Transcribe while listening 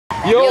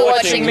You're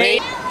watching me.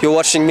 You're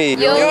watching me.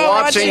 You're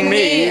watching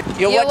me.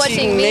 You're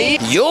watching me.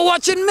 You're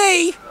watching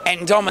me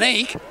and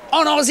Dominique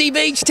on Aussie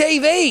Beach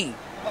TV.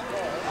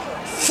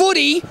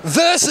 Footy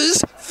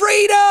versus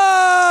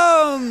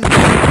Freedom!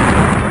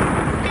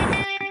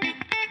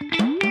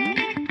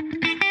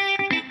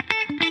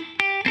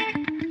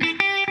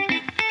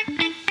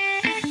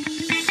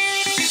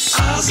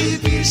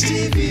 Aussie Beach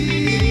TV.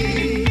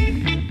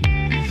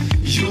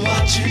 You're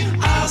watching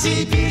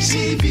Aussie Beach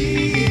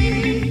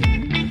TV.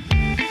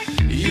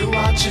 You're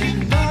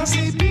watching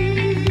Aussie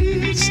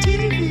Beach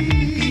TV.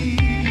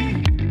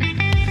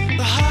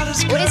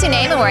 What is your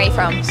name and where are you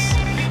from?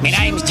 My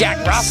name's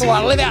Jack Russell.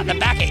 I live out the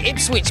back of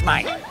Ipswich,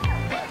 mate.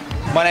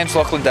 My name's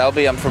Lachlan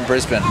Dalby. I'm from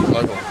Brisbane,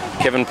 local.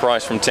 Kevin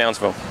Price from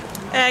Townsville.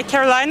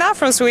 Carolina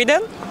from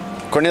Sweden.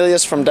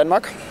 Cornelius from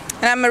Denmark.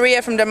 And I'm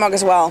Maria from Denmark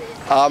as well.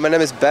 My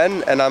name is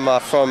Ben and I'm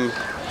from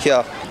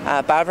here.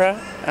 Barbara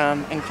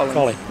in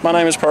Collie. My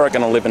name is Perrick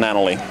and I live in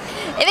Annerley.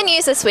 In the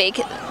news this week,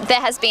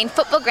 there has been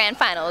football grand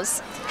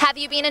finals. Have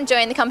you been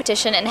enjoying the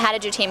competition and how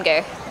did your team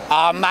go?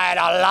 Oh, mate,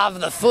 I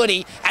love the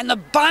footy. And the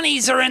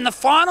Bunnies are in the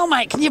final,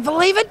 mate. Can you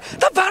believe it?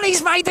 The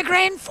Bunnies made the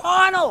grand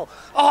final.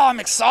 Oh, I'm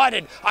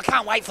excited. I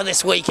can't wait for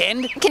this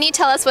weekend. Can you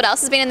tell us what else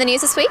has been in the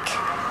news this week?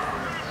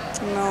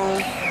 No.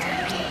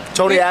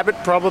 Tony Abbott,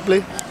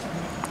 probably.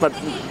 But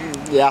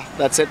yeah,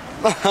 that's it.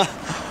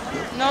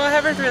 No, I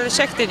haven't really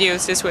checked the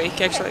news this week,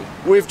 actually.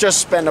 We've just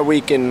spent a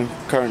week in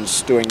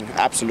Cairns doing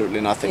absolutely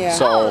nothing,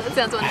 so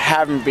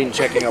haven't been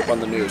checking up on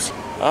the news.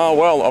 Oh,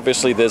 well,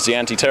 obviously there's the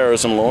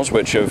anti-terrorism laws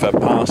which have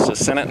passed the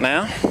Senate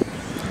now,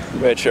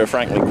 which are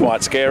frankly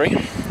quite scary.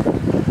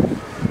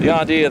 The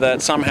idea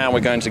that somehow we're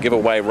going to give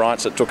away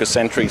rights that took us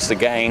centuries to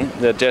gain,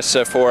 just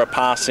for a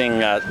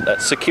passing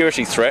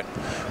security threat,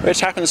 which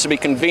happens to be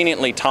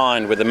conveniently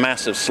timed with a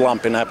massive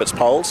slump in Abbott's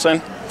polls.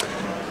 And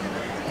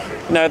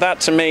no, that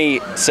to me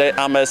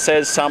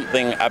says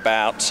something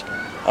about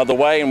the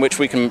way in which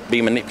we can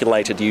be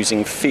manipulated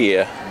using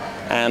fear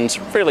and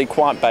really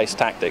quite base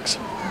tactics.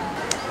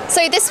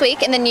 So this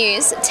week in the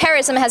news,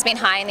 terrorism has been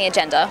high on the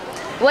agenda.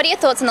 What are your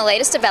thoughts on the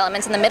latest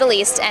developments in the Middle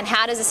East and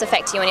how does this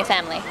affect you and your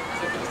family?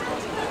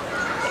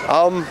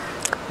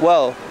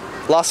 Well,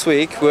 last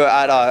week we were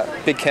at a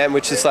big camp,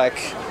 which is like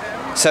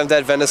Seventh-day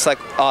Adventist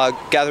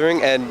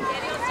gathering, and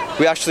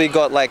we actually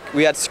got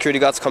we had security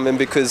guards come in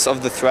because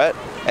of the threat,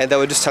 and they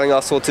were just telling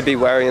us all to be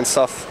wary and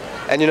stuff.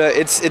 And you know,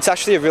 it's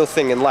actually a real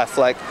thing in life.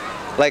 Like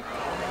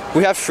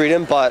we have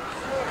freedom, but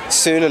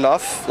soon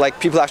enough,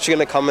 people are actually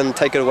going to come and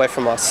take it away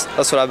from us.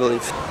 That's what I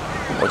believe.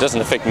 Well, it doesn't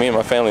affect me and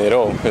my family at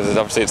all because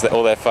obviously it's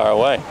all that far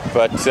away.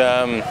 But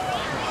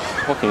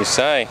what can you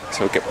say? It's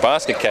a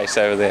basket case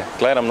over there.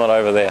 Glad I'm not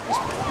over there.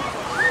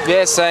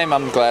 Yeah, same.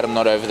 I'm glad I'm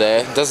not over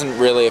there. It doesn't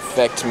really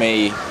affect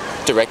me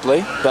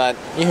directly, but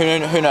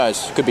who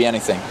knows? Could be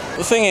anything.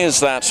 The thing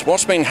is that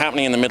what's been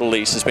happening in the Middle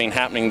East has been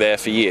happening there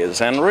for years,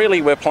 and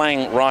really we're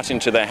playing right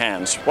into their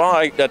hands. While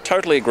I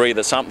totally agree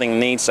that something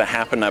needs to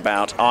happen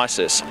about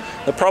ISIS,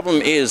 the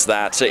problem is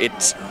that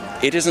it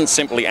isn't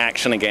simply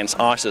action against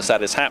ISIS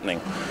that is happening.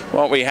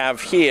 What we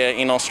have here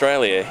in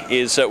Australia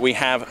is that we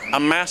have a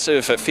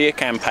massive fear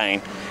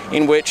campaign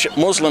in which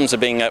Muslims are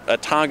being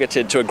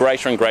targeted to a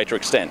greater and greater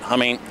extent. I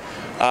mean,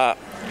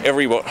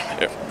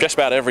 just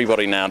about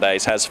everybody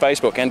nowadays has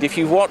Facebook, and if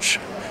you watch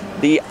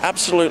the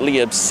absolutely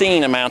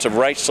obscene amount of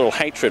racial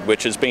hatred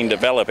which has been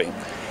developing,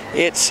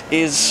 it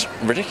is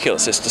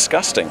ridiculous, it's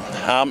disgusting.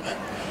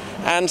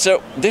 And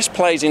so this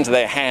plays into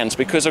their hands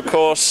because, of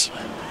course,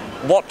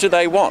 what do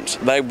they want?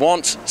 They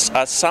want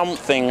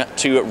something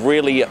to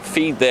really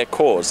feed their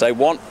cause. They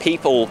want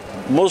people,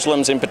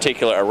 Muslims in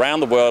particular,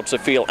 around the world to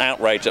feel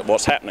outraged at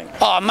what's happening.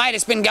 Oh, mate,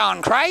 it's been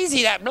going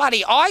crazy. That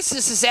bloody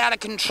ISIS is out of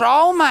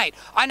control, mate.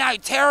 I know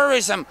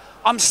terrorism.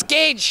 I'm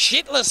scared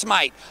shitless,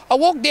 mate. I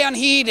walked down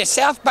here to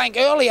Southbank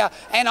earlier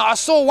and I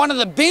saw one of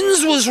the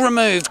bins was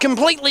removed,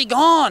 completely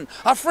gone.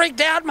 I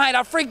freaked out, mate.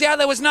 I freaked out.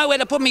 There was nowhere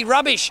to put me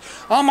rubbish.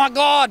 Oh, my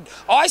God.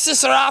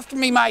 ISIS are after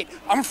me, mate.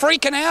 I'm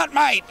freaking out,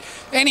 mate.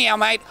 Anyhow,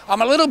 mate,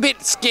 I'm a little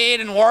bit scared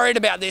and worried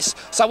about this.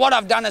 So what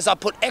I've done is I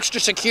put extra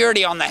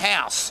security on the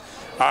house.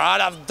 All right,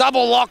 I've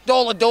double locked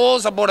all the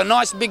doors. I bought a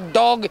nice big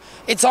dog.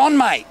 It's on,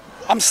 mate.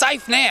 I'm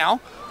safe now.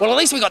 Well, at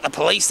least we got the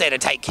police there to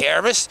take care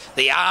of us,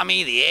 the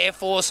Army, the Air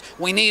Force.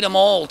 We need them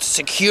all to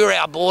secure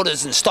our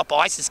borders and stop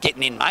ISIS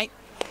getting in, mate.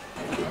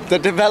 The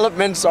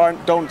developments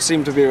don't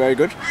seem to be very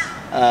good.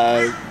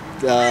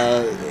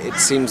 It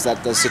seems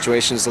that the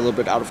situation is a little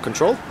bit out of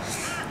control,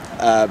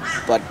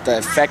 but the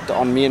effect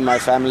on me and my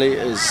family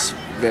is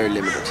very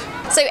limited.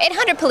 So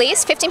 800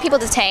 police, 15 people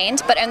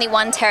detained, but only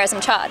one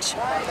terrorism charge.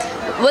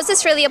 Was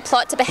this really a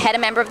plot to behead a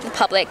member of the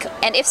public?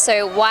 And if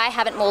so, why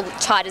haven't more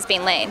charges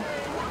been laid?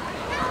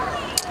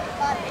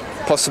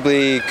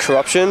 Possibly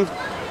corruption.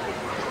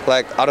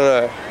 I don't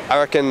know. I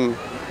reckon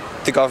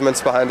the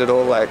government's behind it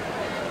all. I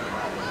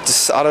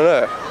don't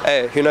know.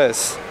 Hey, who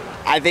knows?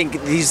 I think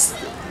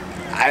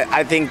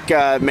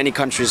many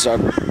countries are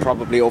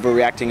probably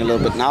overreacting a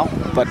little bit now,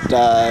 but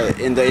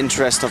in the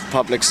interest of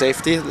public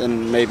safety,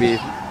 then maybe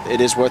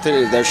it is worth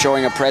it. They're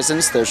showing a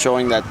presence. They're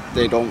showing that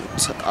they don't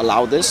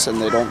allow this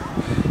and they don't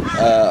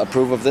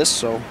approve of this.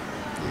 So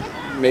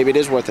maybe it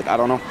is worth it. I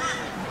don't know.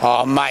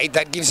 Oh, mate,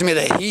 that gives me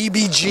the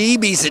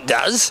heebie-jeebies, it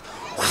does.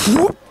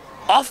 Whoop.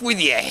 Off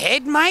with your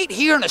head, mate.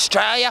 Here in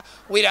Australia,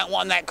 we don't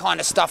want that kind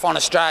of stuff on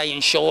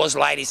Australian shores,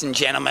 ladies and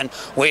gentlemen.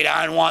 We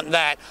don't want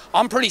that.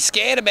 I'm pretty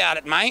scared about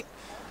it, mate.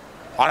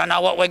 I don't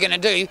know what we're going to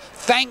do.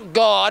 Thank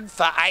God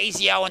for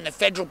ASIO and the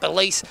Federal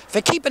Police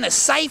for keeping us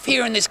safe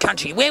here in this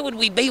country. Where would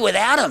we be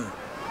without them?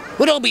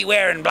 We'd all be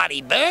wearing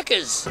bloody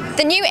burqas.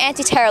 The new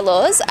anti-terror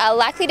laws are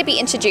likely to be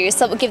introduced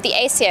that will give the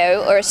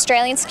ASIO, or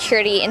Australian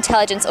Security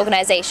Intelligence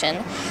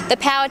Organisation, the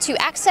power to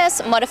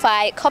access,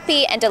 modify,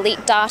 copy and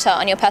delete data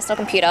on your personal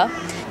computer,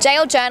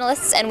 jail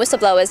journalists and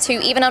whistleblowers who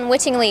even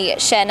unwittingly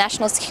share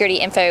national security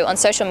info on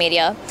social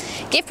media,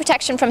 give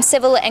protection from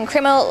civil and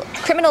criminal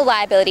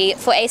liability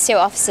for ASIO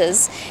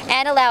officers,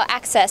 and allow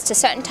access to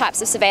certain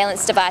types of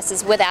surveillance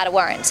devices without a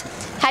warrant.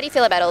 How do you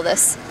feel about all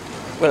this?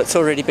 Well, it's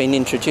already been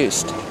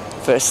introduced.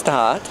 For a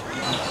start,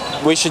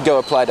 We should go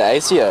apply to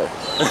ASIO.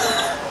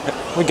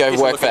 We go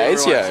work for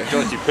ASIO.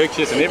 Dodgy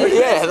pictures and everything.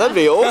 Yeah, that'd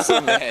be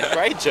awesome, man.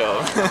 Great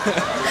job.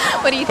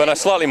 What do you think? But on a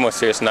slightly more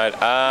serious note,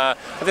 I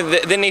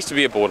think there needs to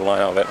be a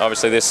borderline of it.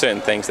 Obviously, there's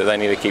certain things that they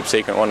need to keep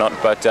secret or not,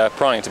 but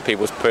prying into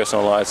people's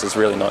personal lives is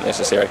really not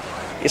necessary.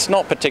 It's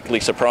not particularly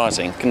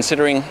surprising,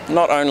 considering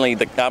not only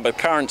the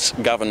current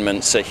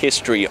government's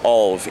history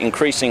of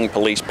increasing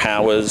police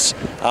powers,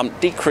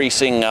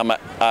 decreasing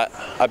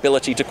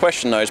ability to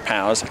question those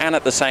powers, and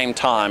at the same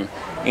time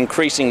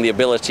increasing the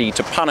ability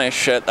to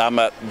punish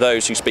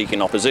those who speak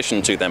in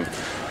opposition to them.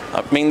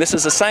 I mean, this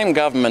is the same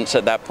government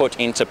that put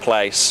into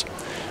place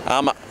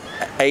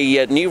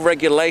a new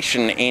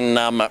regulation in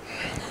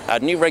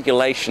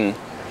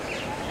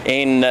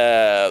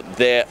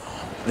their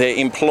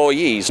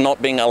employees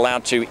not being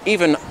allowed to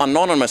even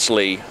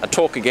anonymously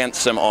talk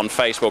against them on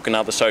Facebook and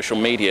other social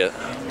media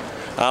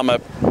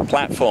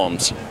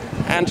platforms.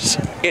 And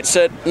it's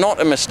not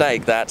a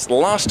mistake that the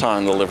last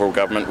time the Liberal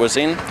government was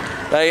in,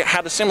 they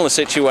had a similar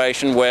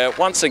situation where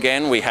once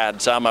again we had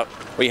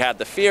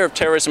the fear of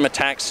terrorism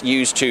attacks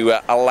used to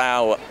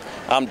allow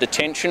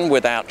detention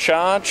without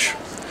charge.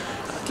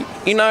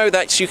 You know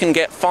that you can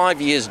get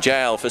 5 years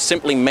jail for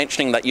simply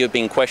mentioning that you've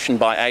been questioned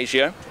by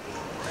ASIO.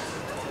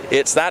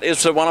 That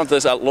is one of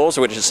the laws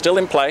which is still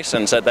in place,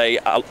 and so they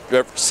are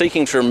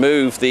seeking to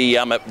remove the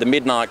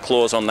midnight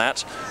clause on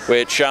that,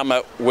 which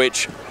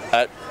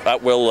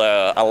will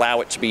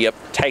allow it to be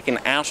taken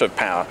out of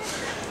power.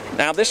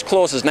 Now, this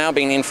clause has now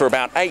been in for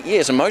about 8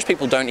 years, and most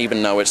people don't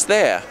even know it's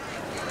there.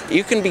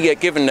 You can be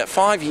given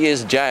 5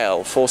 years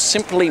jail for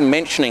simply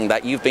mentioning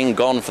that you've been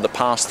gone for the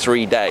past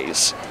 3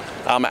 days.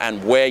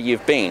 And where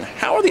you've been.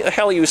 How the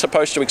hell are you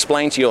supposed to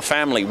explain to your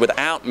family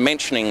without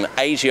mentioning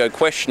ASIO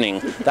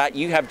questioning that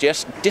you have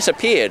just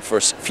disappeared for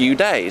a few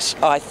days?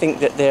 I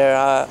think that there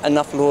are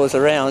enough laws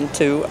around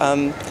to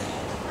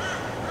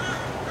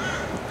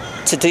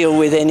deal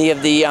with any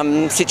of the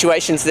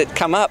situations that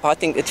come up. I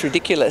think it's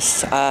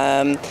ridiculous.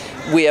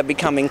 We are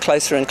becoming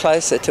closer and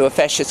closer to a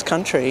fascist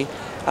country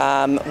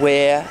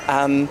where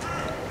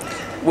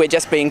we're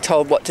just being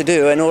told what to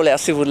do, and all our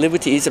civil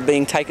liberties are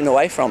being taken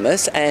away from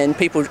us, and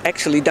people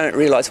actually don't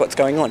realise what's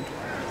going on.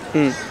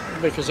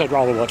 Because they'd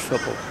rather watch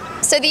football.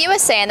 So the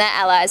USA and their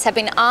allies have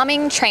been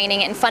arming,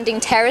 training and funding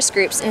terrorist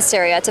groups in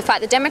Syria to fight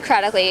the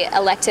democratically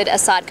elected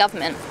Assad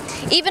government,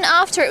 even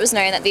after it was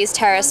known that these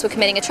terrorists were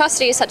committing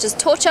atrocities such as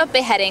torture,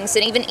 beheadings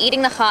and even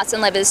eating the hearts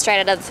and livers straight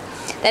out of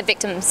their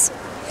victims.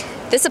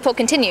 This support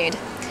continued.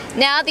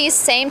 Now these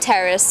same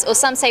terrorists, or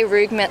some say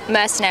rogue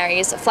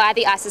mercenaries, fly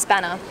the ISIS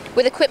banner,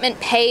 with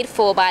equipment paid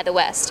for by the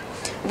West.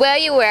 Were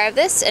you aware of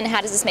this, and how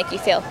does this make you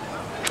feel?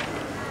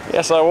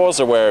 Yes, I was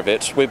aware of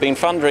it. We've been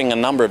funding a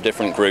number of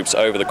different groups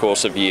over the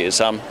course of years.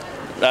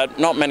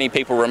 Not many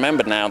people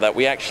remember now that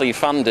we actually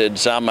funded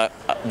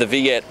the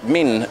Viet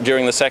Minh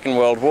during the Second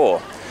World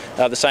War.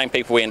 The same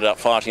people we ended up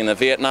fighting in the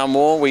Vietnam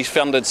War. We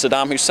funded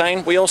Saddam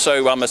Hussein. We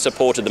also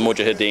supported the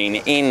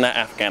Mujahideen in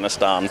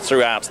Afghanistan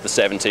throughout the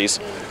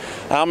 70s.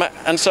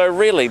 And so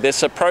really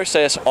there's a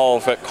process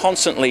of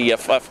constantly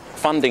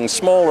funding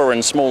smaller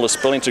and smaller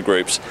splinter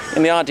groups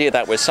in the idea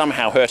that we're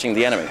somehow hurting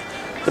the enemy.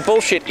 The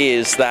bullshit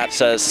is that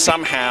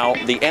somehow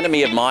the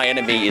enemy of my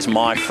enemy is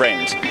my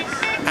friend.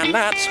 And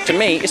that, to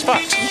me, is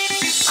fucked.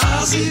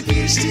 Aussie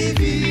Beach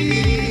TV.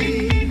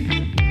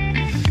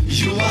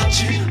 You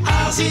watching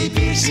Aussie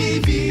Beach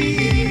TV.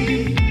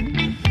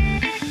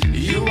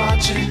 You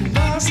watching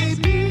Aussie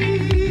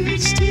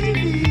Beach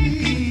TV.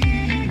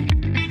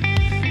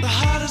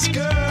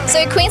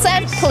 So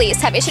Queensland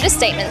Police have issued a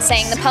statement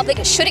saying the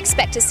public should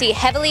expect to see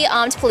heavily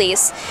armed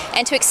police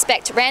and to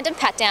expect random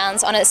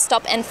pat-downs on a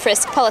stop and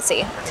frisk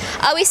policy.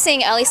 Are we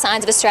seeing early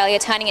signs of Australia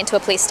turning into a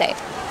police state?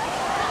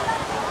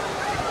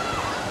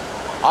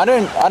 I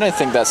don't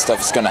think that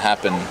stuff is going to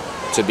happen,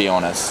 to be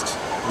honest.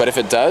 But if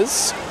it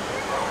does,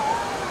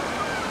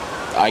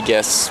 I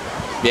guess,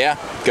 yeah,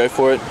 go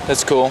for it.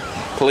 That's cool.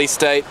 Police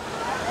state,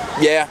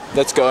 yeah,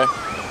 let's go.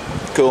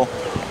 Cool.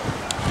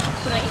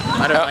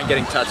 I don't mind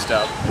getting touched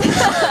up.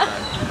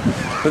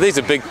 But these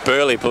are big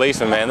burly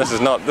policemen, man. This is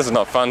not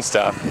fun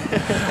stuff.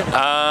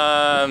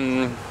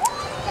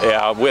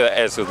 Yeah, whether,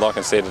 as with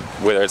Lachlan said,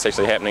 whether it's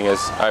actually happening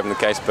is open the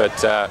case,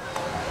 but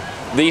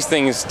these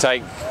things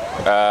take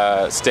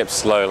steps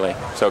slowly,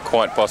 so it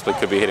quite possibly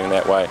could be heading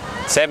that way.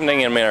 It's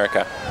happening in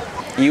America.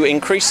 You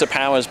increase the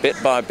powers bit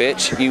by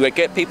bit, you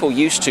get people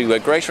used to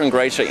greater and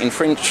greater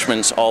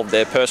infringements of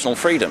their personal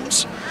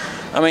freedoms.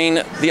 I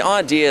mean, the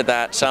idea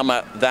that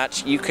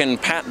that you can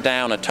pat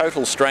down a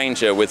total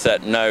stranger with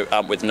no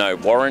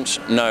warrant,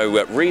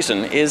 no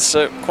reason, is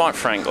quite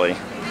frankly,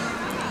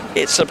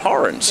 it's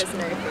abhorrent.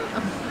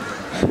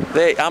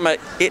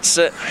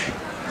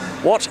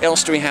 What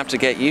else do we have to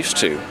get used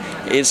to?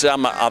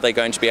 Are they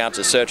going to be able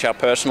to search our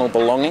personal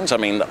belongings? I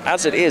mean,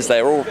 as it is,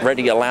 they're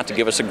already allowed to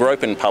give us a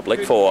grope in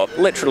public for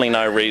literally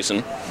no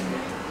reason.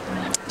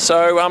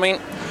 So, I mean,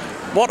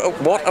 what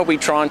are we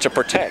trying to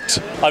protect?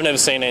 I've never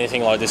seen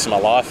anything like this in my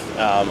life.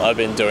 I've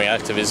been doing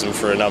activism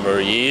for a number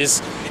of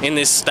years in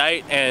this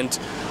state, and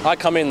I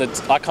come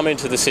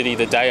into the city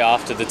the day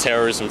after the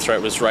terrorism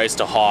threat was raised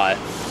to high,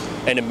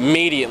 and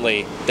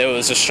immediately there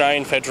was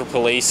Australian Federal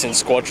Police in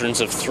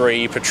squadrons of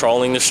 3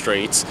 patrolling the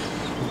streets.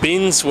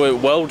 Bins were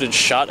welded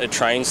shut at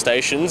train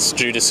stations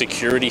due to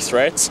security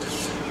threats.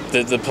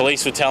 The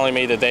police were telling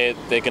me that they're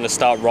going to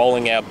start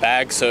rolling out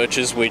bag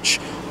searches, which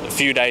a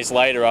few days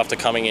later, after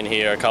coming in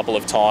here a couple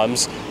of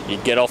times,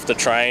 you'd get off the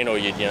train or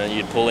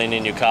you'd pull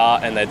in your car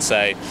and they'd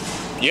say,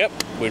 "Yep,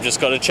 we've just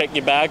got to check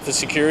your bag for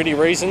security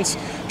reasons."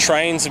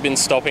 Trains have been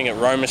stopping at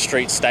Roma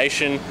Street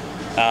Station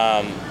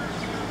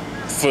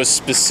for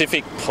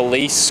specific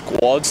police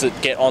squads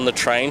that get on the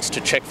trains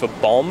to check for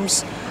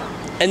bombs.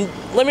 And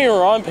let me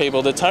remind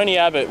people that Tony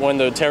Abbott, when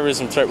the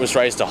terrorism threat was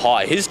raised to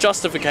high, his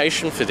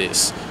justification for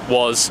this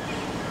was,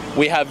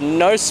 we have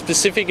no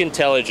specific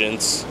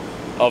intelligence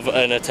of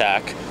an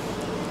attack,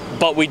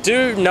 but we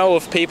do know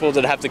of people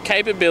that have the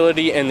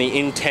capability and the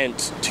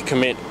intent to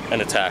commit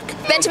an attack.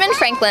 Benjamin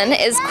Franklin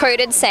is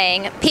quoted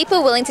saying,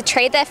 "People willing to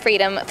trade their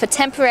freedom for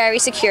temporary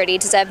security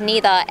deserve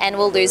neither and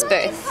will lose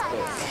both."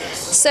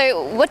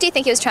 So what do you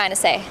think he was trying to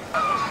say?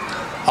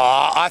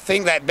 I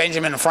think that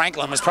Benjamin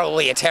Franklin was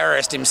probably a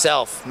terrorist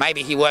himself.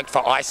 Maybe he worked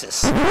for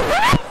ISIS.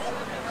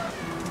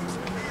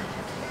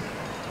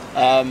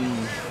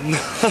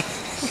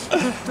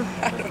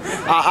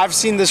 I've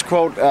seen this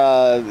quote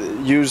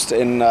used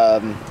in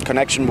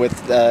connection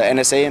with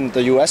NSA in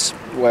the US,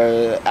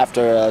 where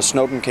after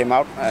Snowden came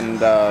out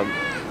and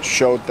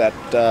showed that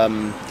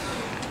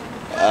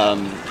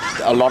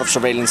a lot of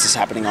surveillance is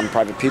happening on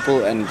private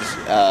people and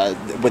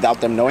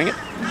without them knowing it.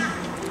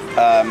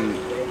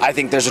 I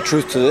think there's a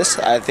truth to this.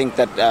 I think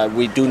that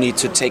we do need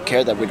to take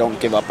care that we don't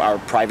give up our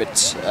private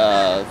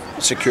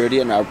security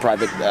and our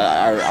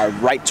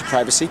right to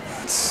privacy.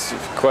 It's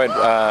quite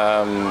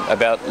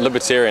about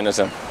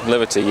libertarianism.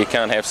 Liberty. You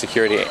can't have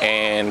security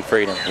and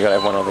freedom. You got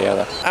to have one or the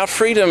other. Our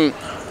freedom,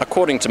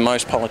 according to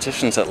most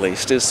politicians at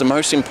least, is the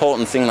most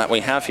important thing that we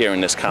have here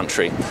in this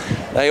country.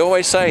 They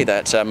always say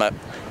that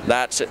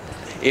that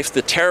if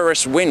the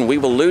terrorists win, we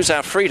will lose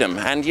our freedom,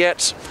 and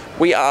yet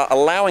we are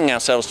allowing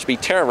ourselves to be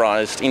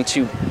terrorized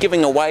into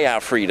giving away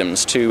our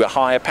freedoms to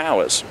higher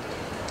powers.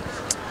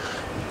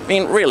 I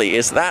mean, really,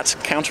 is that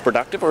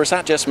counterproductive, or is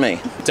that just me?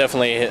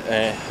 Definitely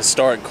a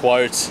historic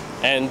quote,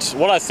 and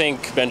what I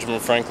think Benjamin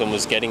Franklin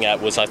was getting at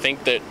was, I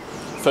think that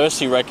first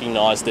he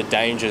recognised the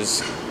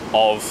dangers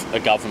of a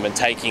government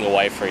taking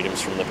away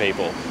freedoms from the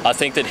people. I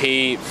think that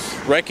he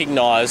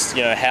recognised,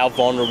 how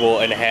vulnerable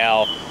and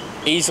how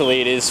easily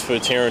it is for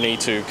tyranny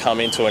to come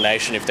into a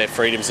nation if their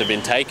freedoms have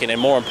been taken,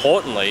 and more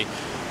importantly,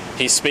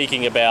 he's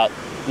speaking about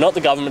not the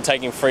government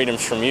taking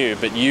freedoms from you,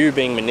 but you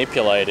being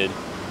manipulated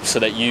so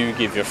that you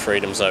give your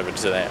freedoms over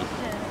to them.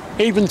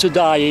 Even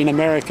today in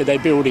America, they're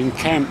building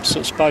camps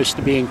that's supposed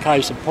to be in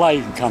case a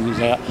plague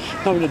comes out.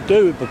 Nothing to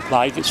do with the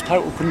plague, it's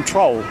total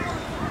control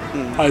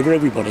over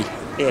everybody.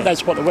 Yeah.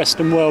 That's what the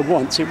Western world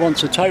wants. It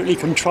wants to totally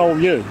control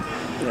you.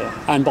 Yeah.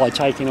 And by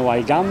taking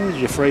away guns,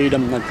 your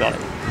freedom, they've got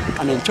it.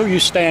 And until you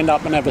stand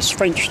up and have a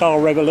French-style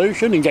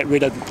revolution and get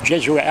rid of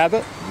Jesuit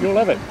Abbott, you'll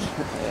have it.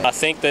 I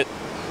think that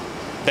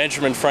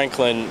Benjamin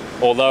Franklin,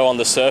 although on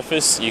the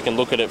surface you can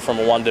look at it from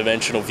a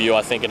one-dimensional view,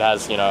 I think it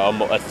has,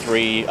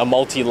 a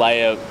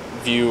multi-layer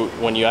view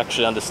when you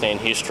actually understand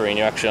history and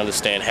you actually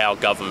understand how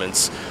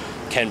governments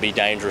can be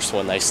dangerous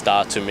when they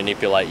start to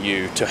manipulate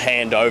you to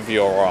hand over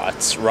your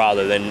rights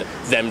rather than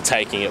them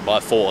taking it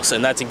by force.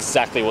 And that's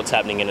exactly what's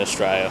happening in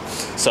Australia.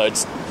 So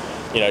it's,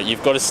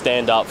 you've got to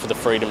stand up for the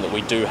freedom that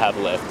we do have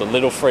left, the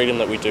little freedom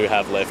that we do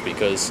have left,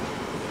 because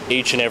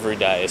each and every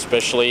day,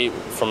 especially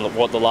from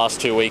what the last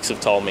 2 weeks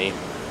have told me,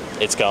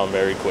 it's going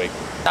very quick.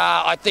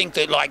 I think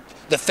that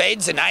the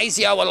feds and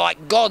ASIO are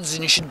like gods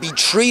and should be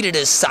treated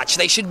as such.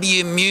 They should be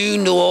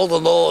immune to all the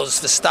laws,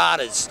 for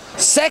starters.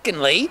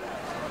 Secondly,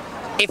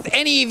 if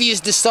any of you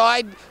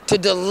decide to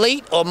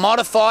delete or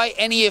modify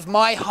any of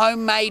my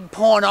homemade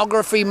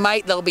pornography,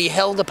 mate, they'll be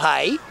hell to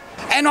pay.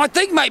 And I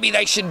think maybe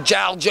they should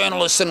jail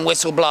journalists and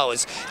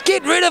whistleblowers.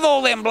 Get rid of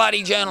all them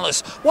bloody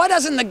journalists. Why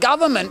doesn't the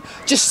government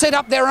just set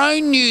up their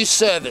own news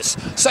service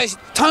so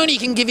Tony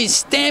can give his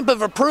stamp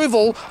of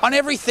approval on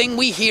everything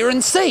we hear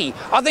and see?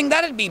 I think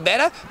that'd be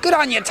better. Good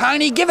on you,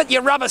 Tony. Give it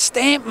your rubber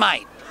stamp,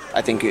 mate.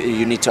 I think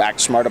you need to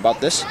act smart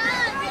about this.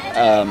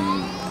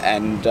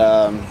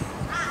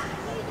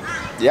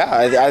 Yeah,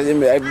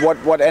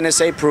 what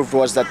NSA proved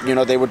was that, you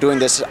know, they were doing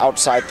this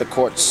outside the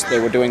courts. They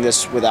were doing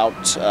this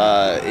without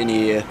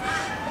any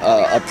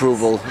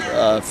approval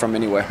from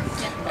anywhere.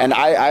 And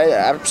I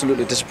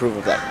absolutely disapprove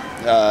of that.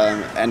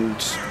 And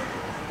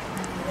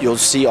you'll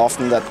see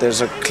often that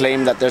there's a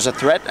claim that there's a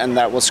threat, and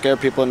that will scare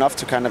people enough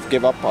to kind of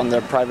give up on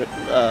their private,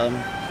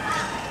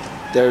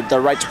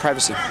 their right to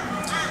privacy.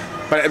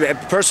 But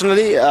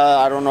personally,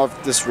 I don't know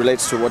if this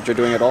relates to what you're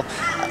doing at all.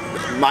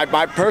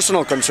 My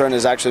personal concern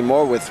is actually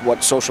more with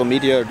what social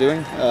media are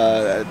doing.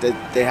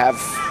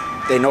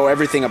 They know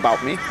everything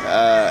about me,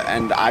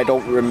 and I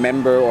don't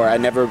remember, or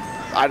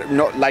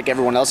like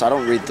everyone else, I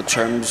don't read the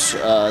terms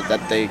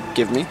that they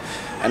give me.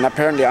 And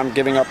apparently I'm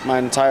giving up my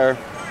entire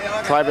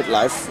private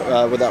life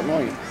without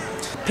knowing it.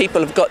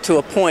 People have got to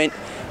a point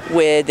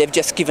where they've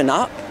just given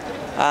up,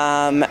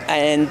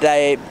 and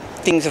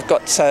things have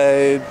got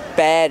so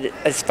bad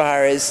as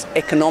far as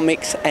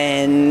economics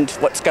and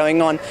what's going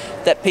on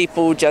that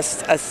people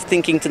just are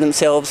thinking to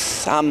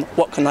themselves,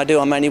 what can I do?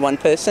 I'm only one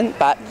person.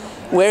 But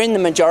we're in the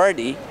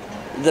majority.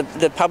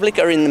 The public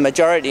are in the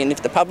majority, and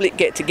if the public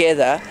get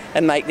together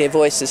and make their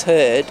voices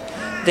heard,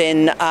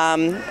 then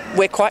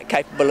we're quite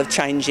capable of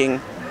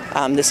changing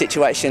the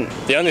situation.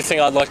 The only thing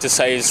I'd like to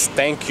say is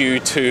thank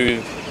you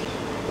to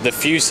the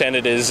few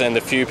senators and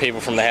the few people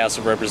from the House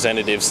of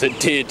Representatives that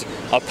did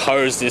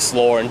oppose this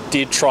law and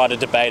did try to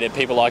debate it.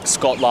 People like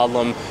Scott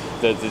Ludlam,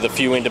 the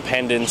few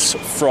independents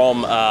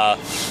from the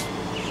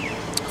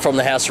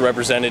House of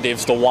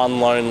Representatives, the one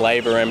lone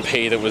Labor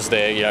MP that was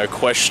there, you know,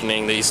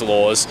 questioning these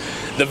laws.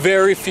 The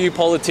very few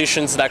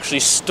politicians that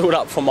actually stood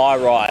up for my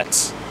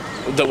rights,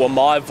 that were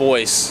my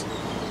voice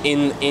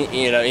in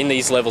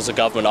these levels of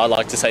government. I'd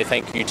like to say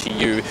thank you to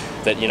you,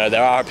 that, you know,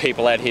 there are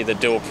people out here that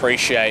do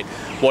appreciate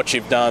what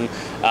you've done,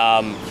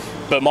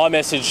 but my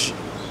message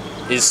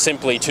is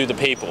simply to the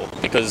people,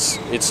 because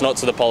it's not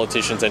to the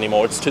politicians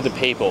anymore, it's to the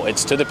people.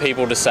 It's to the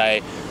people to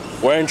say,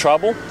 we're in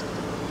trouble,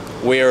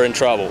 we're in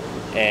trouble.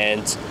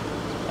 And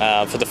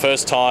for the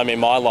first time in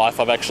my life,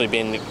 I've actually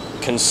been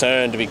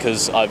concerned,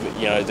 because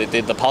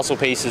the puzzle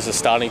pieces are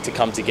starting to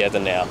come together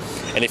now.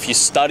 And if you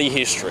study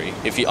history,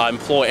 I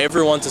implore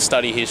everyone to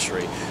study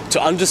history,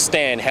 to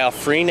understand how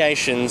free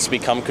nations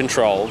become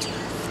controlled,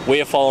 we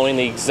are following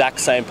the exact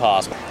same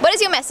path. What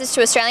is your message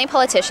to Australian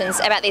politicians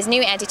about these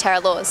new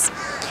anti-terror laws?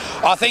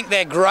 I think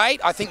they're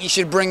great. I think you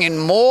should bring in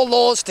more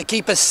laws to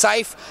keep us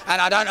safe,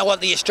 and I don't know what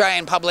the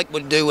Australian public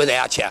would do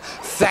without you.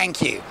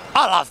 Thank you.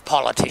 I love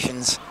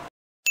politicians.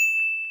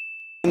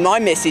 My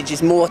message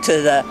is more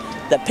to the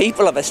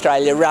people of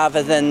Australia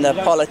rather than the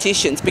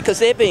politicians, because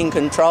they're being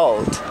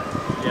controlled.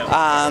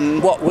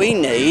 What we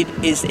need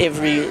is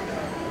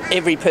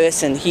every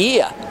person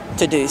here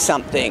to do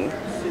something.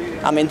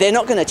 I mean, they're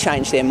not going to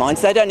change their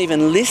minds. They don't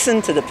even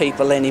listen to the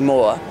people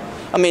anymore.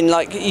 I mean,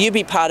 like, you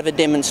be part of a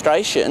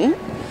demonstration,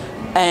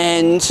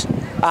 and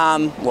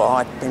well,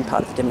 I've been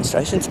part of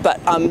demonstrations, but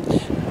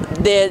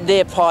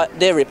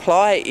their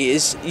reply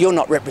is, you're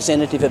not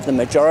representative of the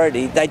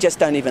majority. They just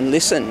don't even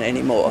listen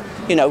anymore.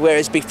 You know,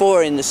 whereas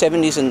before in the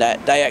 70s and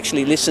that, they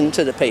actually listened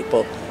to the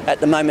people.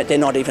 At the moment, they're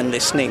not even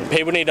listening.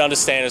 People need to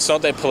understand it's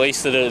not their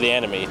police that are the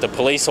enemy. The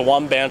police are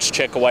one bounce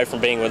check away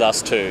from being with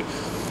us too.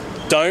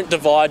 Don't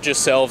divide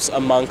yourselves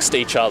amongst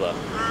each other,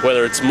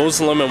 whether it's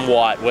Muslim and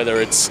white,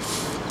 whether it's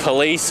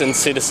police and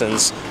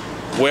citizens.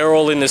 We're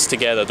all in this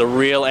together. The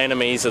real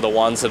enemies are the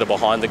ones that are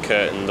behind the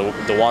curtain,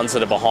 the ones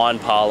that are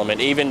behind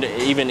Parliament, even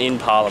in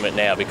Parliament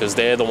now, because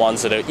they're the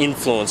ones that are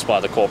influenced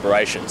by the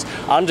corporations.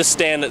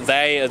 Understand that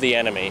they are the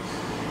enemy,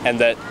 and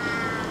that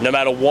no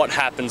matter what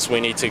happens,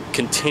 we need to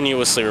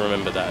continuously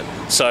remember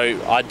that. So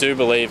I do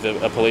believe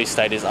that a police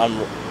state is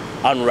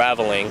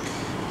unravelling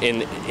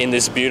in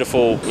this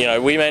beautiful, you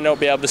know, we may not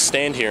be able to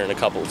stand here in a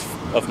couple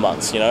of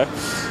months, you know.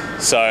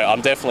 So I'm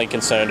definitely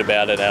concerned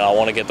about it, and I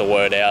want to get the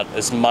word out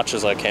as much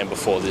as I can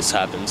before this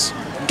happens.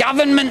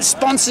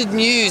 Government-sponsored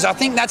news, I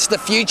think that's the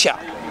future.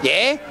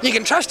 Yeah? You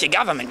can trust your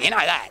government, you know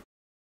that.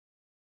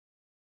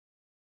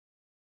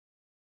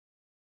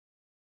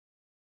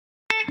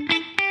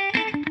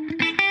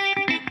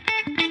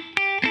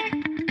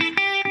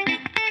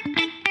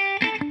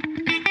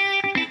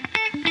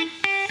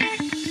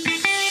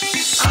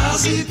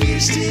 Aussie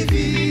Beach TV.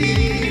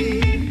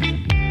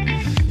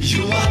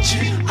 You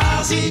watching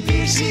Aussie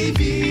Beach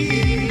TV.